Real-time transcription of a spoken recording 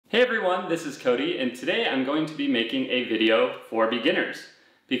Hey everyone, this is Cody, and today I'm going to be making a video for beginners.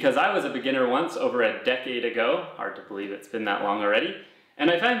 Because I was a beginner once over a decade ago, hard to believe it's been that long already,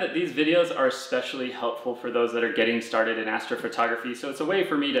 and I find that these videos are especially helpful for those that are getting started in astrophotography, so it's a way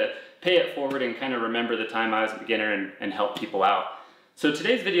for me to pay it forward and kind of remember the time I was a beginner and help people out. So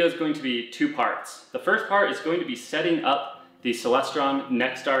today's video is going to be two parts. The first part is going to be setting up the Celestron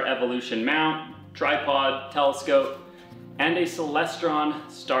NexStar Evolution mount, tripod, telescope, and a Celestron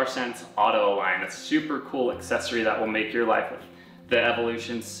StarSense AutoAlign, a super cool accessory that will make your life with the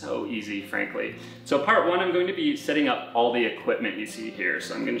Evolution so easy, frankly. So part one, I'm going to be setting up all the equipment you see here.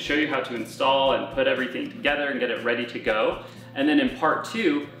 So I'm going to show you how to install and put everything together and get it ready to go. And then in part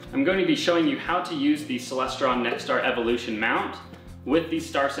two, I'm going to be showing you how to use the Celestron NexStar Evolution mount with the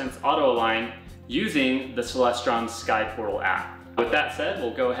StarSense AutoAlign using the Celestron SkyPortal app. With that said,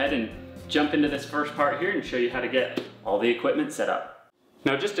 we'll go ahead and jump into this first part here and show you how to get all the equipment set up.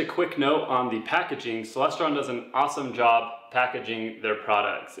 Now just a quick note on the packaging. Celestron does an awesome job packaging their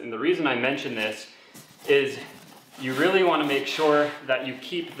products. And the reason I mention this is you really want to make sure that you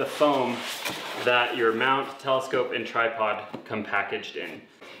keep the foam that your mount, telescope, and tripod come packaged in.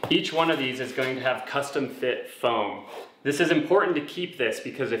 Each one of these is going to have custom fit foam. This is important to keep this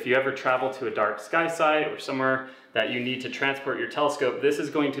because if you ever travel to a dark sky site or somewhere that you need to transport your telescope, this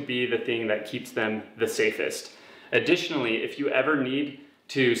is going to be the thing that keeps them the safest. Additionally, if you ever need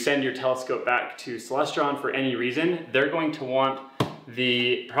to send your telescope back to Celestron for any reason, they're going to want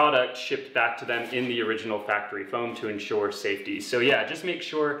the product shipped back to them in the original factory foam to ensure safety. So yeah, just make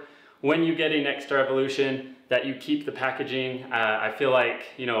sure when you get a NexStar Evolution that you keep the packaging. I feel like,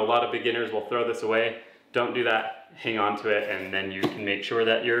 a lot of beginners will throw this away. Don't do that, hang on to it, and then you can make sure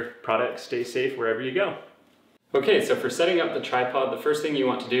that your product stays safe wherever you go. Okay, so for setting up the tripod, the first thing you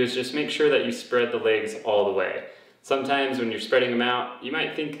want to do is just make sure that you spread the legs all the way. Sometimes when you're spreading them out, you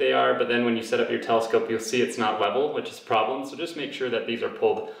might think they are, but then when you set up your telescope, you'll see it's not level, which is a problem. So just make sure that these are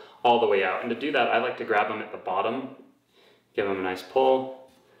pulled all the way out. And to do that, I like to grab them at the bottom, give them a nice pull.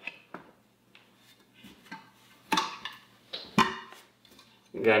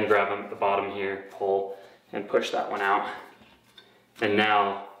 Again, grab them at the bottom here, pull, and push that one out. And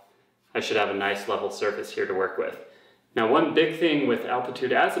now I should have a nice level surface here to work with. Now, one big thing with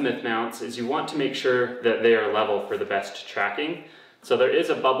altitude azimuth mounts is you want to make sure that they are level for the best tracking. So there is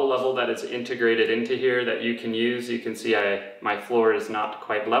a bubble level that is integrated into here that you can use. You can see my floor is not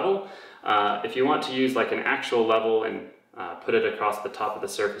quite level. If you want to use like an actual level and put it across the top of the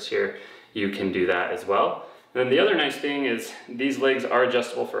surface here, you can do that as well. And then the other nice thing is these legs are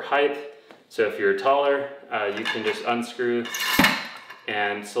adjustable for height. So if you're taller, you can just unscrew,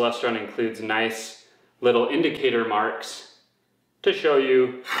 and Celestron includes nice little indicator marks to show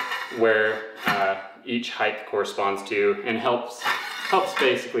you where each height corresponds to, and helps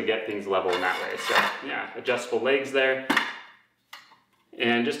basically get things level in that way. So yeah, adjustable legs there,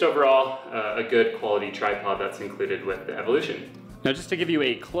 and just overall a good quality tripod that's included with the Evolution. Now just to give you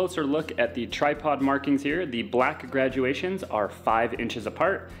a closer look at the tripod markings here, the black graduations are 5 inches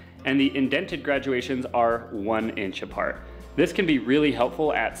apart, and the indented graduations are 1 inch apart. This can be really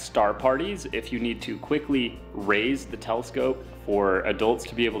helpful at star parties if you need to quickly raise the telescope for adults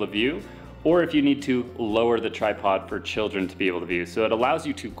to be able to view, or if you need to lower the tripod for children to be able to view. So it allows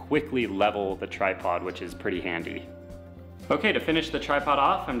you to quickly level the tripod, which is pretty handy. Okay, to finish the tripod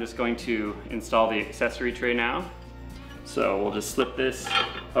off, I'm just going to install the accessory tray now. So we'll just slip this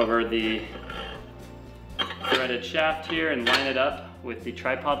over the threaded shaft here and line it up with the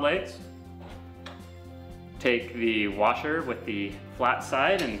tripod legs. Take the washer with the flat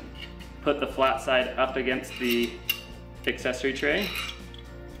side and put the flat side up against the accessory tray.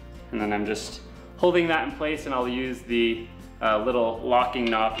 And then I'm just holding that in place, and I'll use the little locking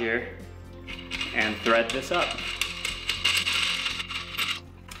knob here and thread this up.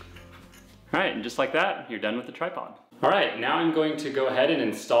 All right, and just like that, you're done with the tripod. All right, now I'm going to go ahead and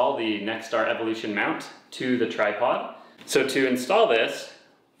install the NexStar Evolution mount to the tripod. So to install this,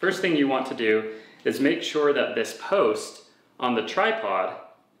 first thing you want to do is make sure that this post on the tripod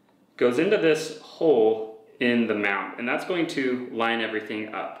goes into this hole in the mount, and that's going to line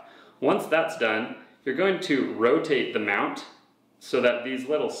everything up. Once that's done, you're going to rotate the mount so that these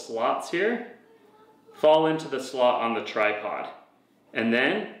little slots here fall into the slot on the tripod. And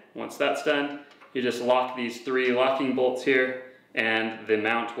then, once that's done, you just lock these 3 locking bolts here, and the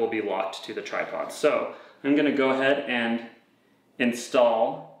mount will be locked to the tripod. So I'm gonna go ahead and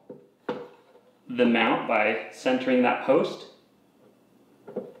install the mount by centering that post.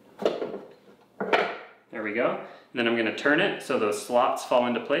 There we go. And then I'm going to turn it so those slots fall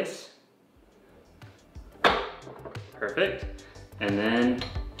into place. Perfect. And then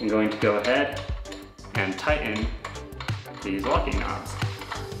I'm going to go ahead and tighten these locking knobs.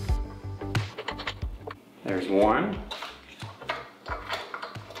 There's one.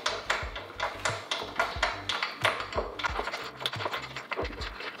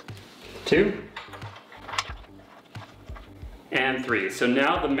 Two. And three. So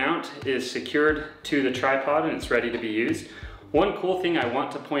now the mount is secured to the tripod and it's ready to be used. One cool thing I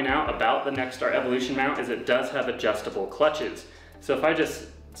want to point out about the NexStar Evolution mount is it does have adjustable clutches. So if I just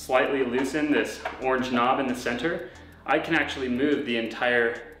slightly loosen this orange knob in the center, I can actually move the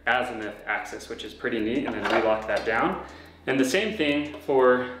entire azimuth axis, which is pretty neat, and then relock that down. And the same thing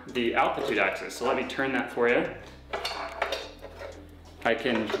for the altitude axis. So let me turn that for you. I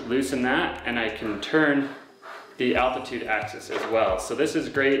can loosen that and I can turn the altitude axis as well. So this is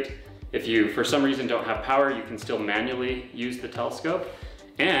great if you, for some reason, don't have power, you can still manually use the telescope.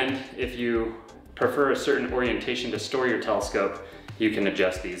 And if you prefer a certain orientation to store your telescope, you can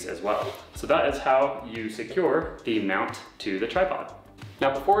adjust these as well. So that is how you secure the mount to the tripod.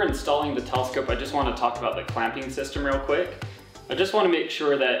 Now, before installing the telescope, I just want to talk about the clamping system real quick. I just want to make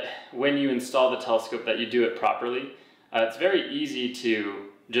sure that when you install the telescope that you do it properly. It's very easy to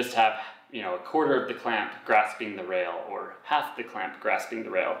just have, a quarter of the clamp grasping the rail or half the clamp grasping the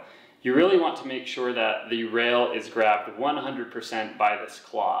rail. You really want to make sure that the rail is grabbed 100% by this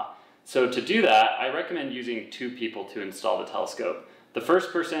claw. So to do that, I recommend using 2 people to install the telescope. The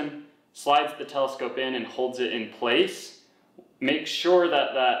first person slides the telescope in and holds it in place. Make sure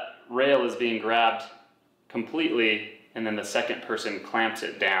that that rail is being grabbed completely, and then the second person clamps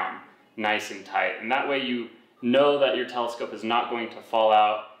it down nice and tight. And that way you know that your telescope is not going to fall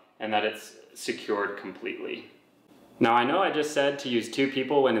out and that it's secured completely. Now, I know I just said to use 2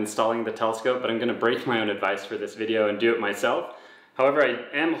 people when installing the telescope, but I'm going to break my own advice for this video and do it myself. However,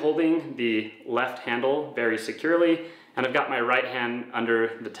 I am holding the left handle very securely, and I've got my right hand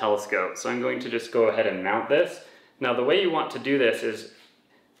under the telescope. So I'm going to just go ahead and mount this. Now, the way you want to do this is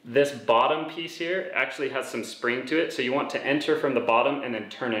this bottom piece here actually has some spring to it, so you want to enter from the bottom and then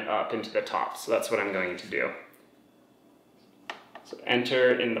turn it up into the top. So that's what I'm going to do. So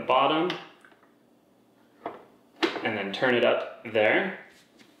enter in the bottom, and then turn it up there.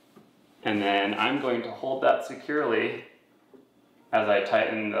 And then I'm going to hold that securely as I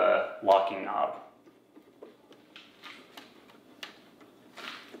tighten the locking knob.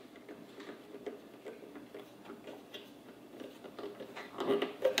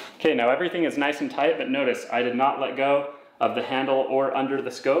 Okay, now everything is nice and tight, but notice I did not let go of the handle or under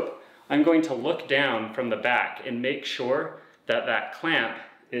the scope. I'm going to look down from the back and make sure that that clamp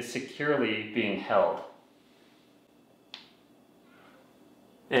is securely being held.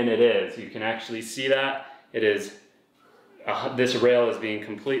 And it is. You can actually see that. It is. This rail is being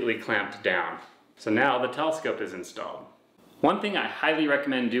completely clamped down. So now the telescope is installed. One thing I highly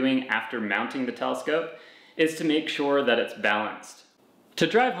recommend doing after mounting the telescope is to make sure that it's balanced. To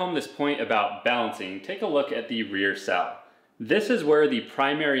drive home this point about balancing, take a look at the rear cell. This is where the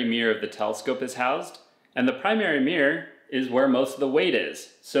primary mirror of the telescope is housed, and the primary mirror is where most of the weight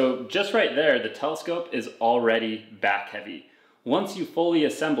is. So just right there, the telescope is already back heavy. Once you fully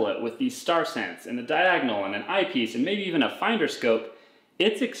assemble it with the StarSense and the Diagonal and an eyepiece and maybe even a finder scope,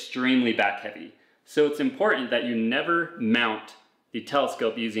 it's extremely back heavy. So it's important that you never mount the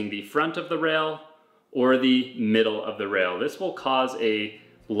telescope using the front of the rail or the middle of the rail. This will cause a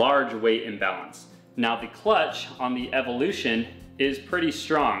large weight imbalance. Now, the clutch on the Evolution is pretty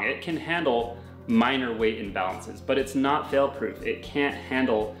strong. It can handle minor weight imbalances, but it's not fail-proof. It can't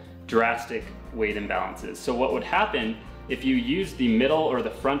handle drastic weight imbalances. So what would happen if you use the middle or the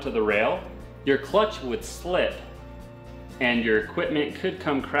front of the rail, your clutch would slip and your equipment could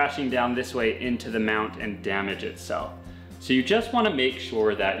come crashing down this way into the mount and damage itself. So you just want to make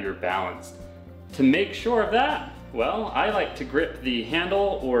sure that you're balanced. To make sure of that, well, I like to grip the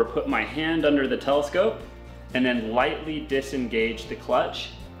handle or put my hand under the telescope and then lightly disengage the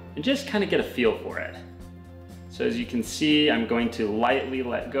clutch and just kind of get a feel for it. So as you can see, I'm going to lightly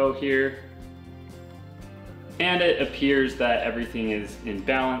let go here, and it appears that everything is in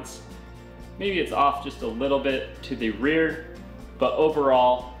balance. Maybe it's off just a little bit to the rear, but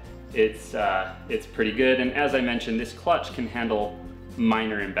overall it's pretty good. And as I mentioned, this clutch can handle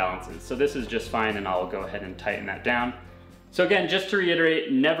minor imbalances. So this is just fine, and I'll go ahead and tighten that down. So again, just to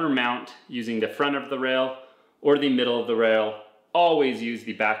reiterate, never mount using the front of the rail or the middle of the rail. Always use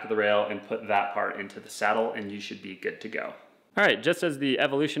the back of the rail and put that part into the saddle, and you should be good to go. All right, just as the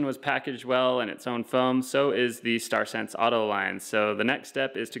Evolution was packaged well in its own foam, so is the StarSense AutoAlign. So the next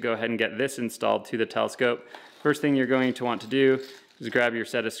step is to go ahead and get this installed to the telescope. First thing you're going to want to do is grab your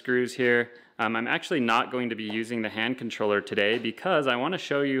set of screws here. I'm actually not going to be using the hand controller today because I want to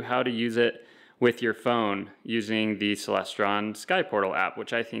show you how to use it with your phone using the Celestron SkyPortal app,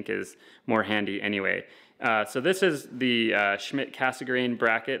 which I think is more handy anyway. So this is the Schmidt-Cassegrain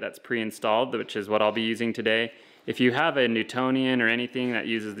bracket that's pre-installed, which is what I'll be using today. If you have a Newtonian or anything that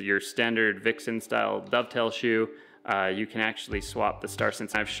uses your standard Vixen style dovetail shoe, you can actually swap the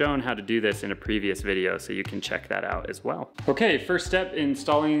StarSense. I've shown how to do this in a previous video, so you can check that out as well. Okay, first step in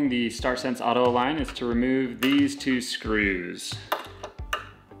installing the StarSense AutoAlign is to remove these two screws.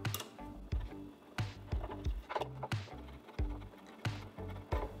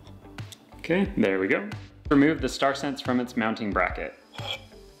 Okay, there we go. Remove the StarSense from its mounting bracket.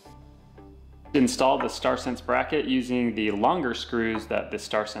 Install the StarSense bracket using the longer screws that the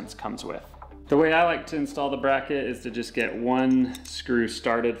StarSense comes with. The way I like to install the bracket is to just get one screw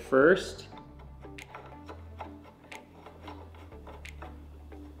started first.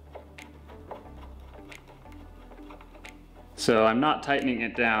 So I'm not tightening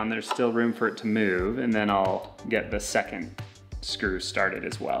it down, there's still room for it to move, and then I'll get the second screw started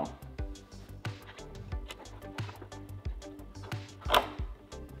as well.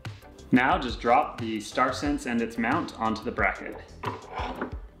 Now just drop the StarSense and its mount onto the bracket.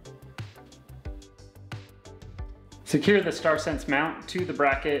 Secure the StarSense mount to the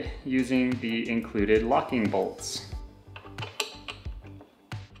bracket using the included locking bolts.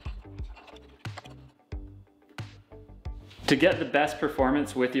 To get the best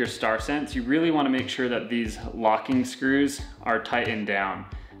performance with your StarSense, you really want to make sure that these locking screws are tightened down.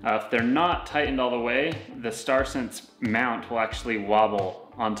 If they're not tightened all the way, the StarSense mount will actually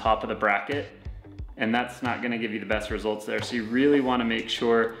wobble on top of the bracket, and that's not going to give you the best results there. So you really want to make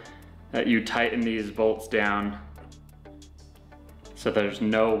sure that you tighten these bolts down so there's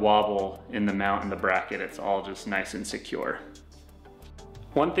no wobble in the mount and the bracket. It's all just nice and secure.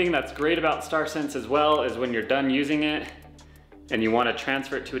 One thing that's great about StarSense as well is when you're done using it and you want to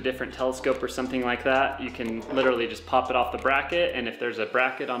transfer it to a different telescope or something like that, you can literally just pop it off the bracket, and if there's a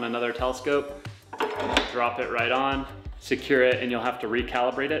bracket on another telescope, drop it right on, secure it, and you'll have to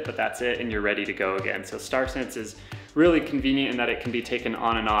recalibrate it, but that's it, and you're ready to go again. So StarSense is really convenient in that it can be taken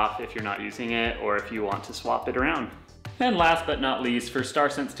on and off if you're not using it or if you want to swap it around. And last but not least, for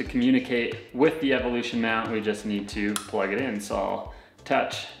StarSense to communicate with the Evolution mount, we just need to plug it in. So I'll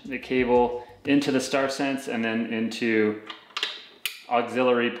attach the cable into the StarSense and then into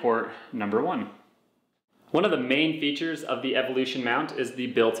auxiliary port number 1. One of the main features of the Evolution mount is the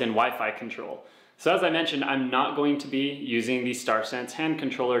built-in Wi-Fi control. So as I mentioned, I'm not going to be using the StarSense hand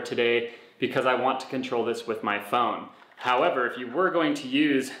controller today because I want to control this with my phone. However, if you were going to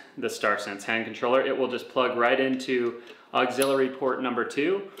use the StarSense hand controller, it will just plug right into auxiliary port number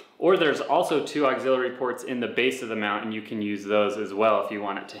 2, or there's also 2 auxiliary ports in the base of the mount, and you can use those as well if you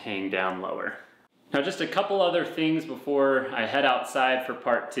want it to hang down lower. Now just a couple other things before I head outside for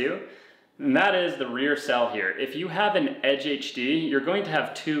part 2, and that is the rear cell here. If you have an Edge HD, you're going to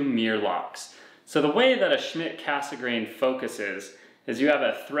have 2 mirror locks. So the way that a Schmidt-Cassegrain focuses is you have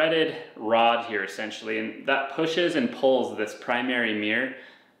a threaded rod here essentially, and that pushes and pulls this primary mirror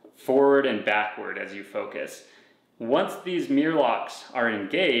forward and backward as you focus. Once these mirror locks are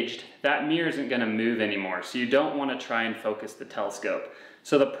engaged, that mirror isn't going to move anymore, so you don't want to try and focus the telescope.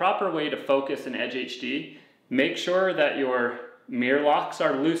 So the proper way to focus an Edge HD, make sure that your mirror locks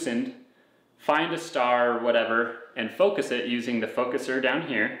are loosened, find a star or whatever, and focus it using the focuser down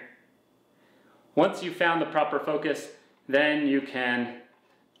here. Once you've found the proper focus, then you can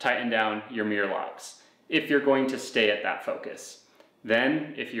tighten down your mirror locks if you're going to stay at that focus.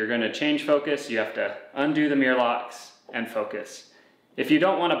 Then, if you're going to change focus, you have to undo the mirror locks and focus. If you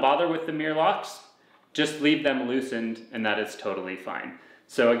don't want to bother with the mirror locks, just leave them loosened, and that is totally fine.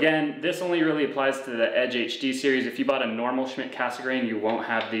 So again, this only really applies to the Edge HD series. If you bought a normal Schmidt-Cassegrain, you won't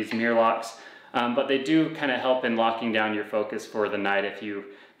have these mirror locks, but they do kind of help in locking down your focus for the night if you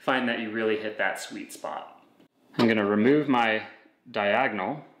find that you really hit that sweet spot. I'm going to remove my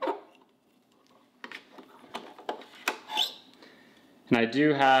diagonal. And I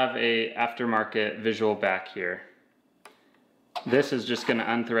do have a aftermarket visual back here. This is just going to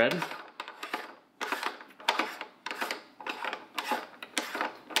unthread.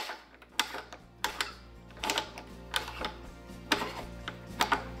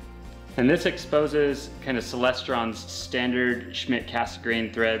 And this exposes kind of Celestron's standard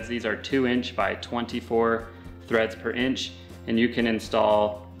Schmidt-Cassegrain threads. These are 2" by 24 threads per inch, and you can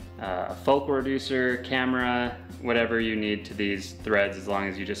install a focal reducer, camera, whatever you need to these threads, as long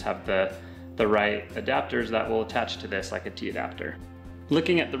as you just have the right adapters that will attach to this, like a T adapter.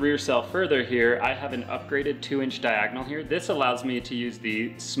 Looking at the rear cell further here, I have an upgraded 2-inch diagonal here. This allows me to use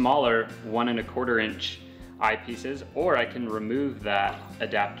the smaller 1¼ inch eyepieces, or I can remove that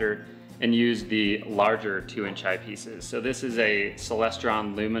adapter and use the larger 2-inch eyepieces. So this is a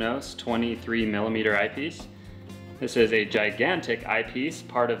Celestron Luminos 23mm eyepiece. This is a gigantic eyepiece,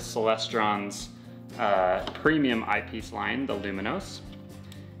 part of Celestron's premium eyepiece line, the Luminos.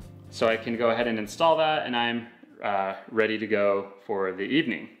 So I can go ahead and install that, and I'm ready to go for the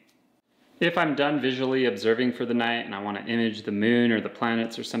evening. If I'm done visually observing for the night and I want to image the moon or the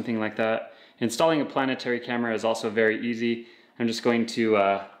planets or something like that, installing a planetary camera is also very easy. I'm just going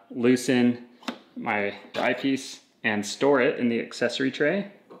to loosen my eyepiece and store it in the accessory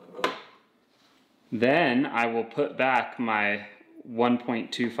tray. Then I will put back my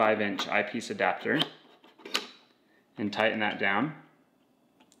 1.25 inch eyepiece adapter and tighten that down.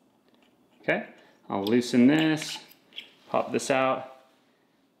 Okay, I'll loosen this, pop this out,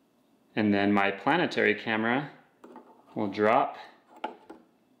 and then my planetary camera will drop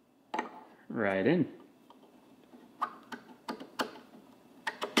right in.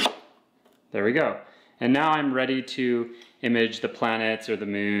 There we go. And now I'm ready to image the planets or the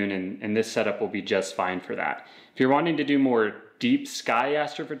moon, and this setup will be just fine for that. If you're wanting to do more deep sky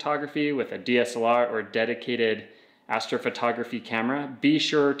astrophotography with a DSLR or dedicated astrophotography camera, be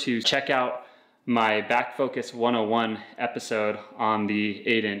sure to check out my Back Focus 101 episode on the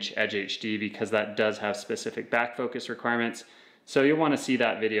 8-inch Edge HD, because that does have specific back focus requirements. So you'll want to see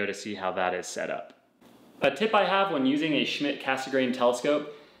that video to see how that is set up. A tip I have when using a Schmidt-Cassegrain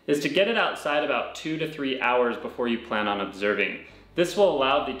telescope is to get it outside about 2 to 3 hours before you plan on observing. This will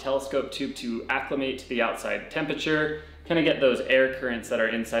allow the telescope tube to acclimate to the outside temperature, kind of get those air currents that are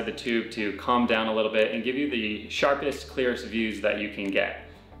inside the tube to calm down a little bit and give you the sharpest, clearest views that you can get.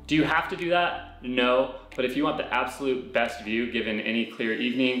 Do you have to do that? No, but if you want the absolute best view given any clear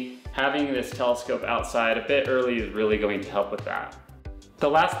evening, having this telescope outside a bit early is really going to help with that. The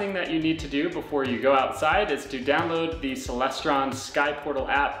last thing that you need to do before you go outside is to download the Celestron SkyPortal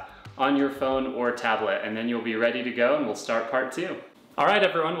app on your phone or tablet, and then you'll be ready to go and we'll start part 2. All right,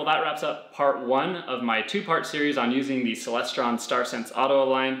 everyone, well, that wraps up part 1 of my 2-part series on using the Celestron StarSense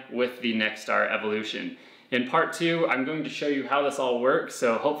AutoAlign with the NexStar Evolution. In part 2, I'm going to show you how this all works,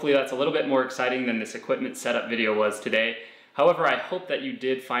 so hopefully that's a little bit more exciting than this equipment setup video was today. However, I hope that you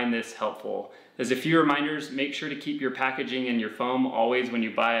did find this helpful. As a few reminders, make sure to keep your packaging and your foam always when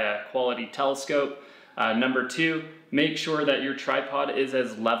you buy a quality telescope. Number 2, make sure that your tripod is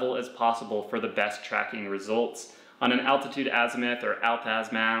as level as possible for the best tracking results. On an altitude azimuth or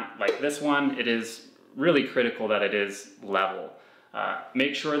alt-az mount like this one, it is really critical that it is level.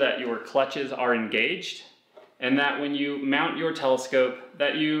 Make sure that your clutches are engaged, and that when you mount your telescope,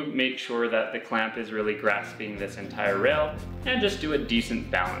 that you make sure that the clamp is really grasping this entire rail, and just do a decent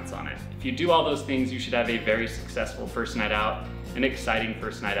balance on it. If you do all those things, you should have a very successful first night out, an exciting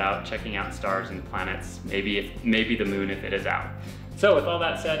first night out, checking out stars and planets, maybe the moon if it is out. So with all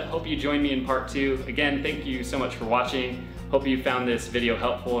that said, hope you join me in part 2. Again, thank you so much for watching. Hope you found this video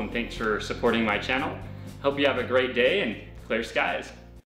helpful, and thanks for supporting my channel. Hope you have a great day and clear skies.